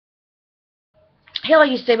Hey, all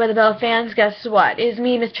you Stay by the Bell fans, guess what? It's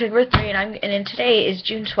me, Miss Trigger 3, and today is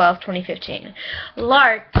June 12th, 2015.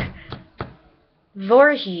 Lark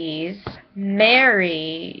Voorhies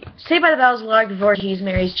marries Saved by the Bell's Lark Voorhies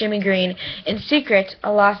marries Jimmy Green in secret,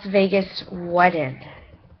 a Las Vegas wedding.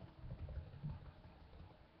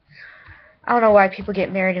 I don't know why people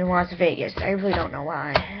get married in Las Vegas. I really don't know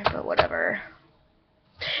why, but whatever.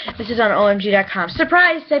 This is on OMG.com.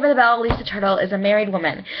 Surprise! Saved by the Bell, Lisa Turtle is a married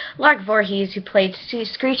woman. Lark Voorhies, who played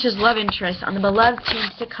Screech's love interest on the beloved teen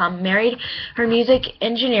sitcom, married her music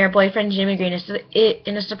engineer boyfriend Jimmy Green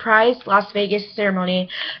in a surprise Las Vegas ceremony.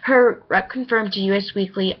 Her rep confirmed to US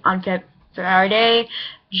Weekly on Friday,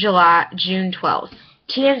 June 12th.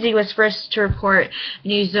 TMZ was first to report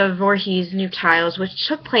news of Voorhies' nuptials, which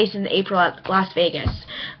took place in April at Las Vegas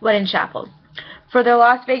Wedding Chapel. For their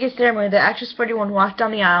Las Vegas ceremony, the actress 41 walked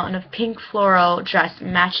down the aisle in a pink floral dress,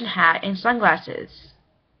 matching hat, and sunglasses.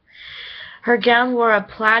 Her gown wore a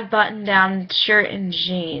plaid button-down shirt and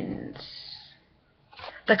jeans.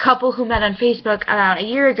 The couple, who met on Facebook about a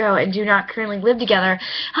year ago and do not currently live together,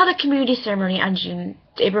 held a community ceremony on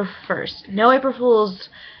April 1st. No April Fool's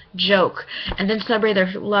joke, and then celebrated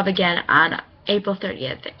their love again on April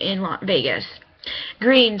 30th in Las Vegas.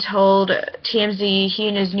 Green told TMZ he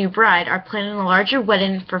and his new bride are planning a larger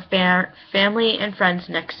wedding for family and friends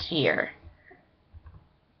next year.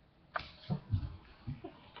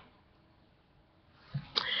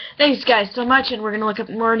 Thanks, guys, so much, and we're going to look up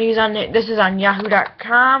more news on it. This is on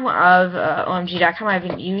Yahoo.com of OMG.com. I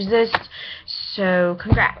haven't used this, so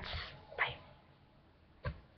congrats.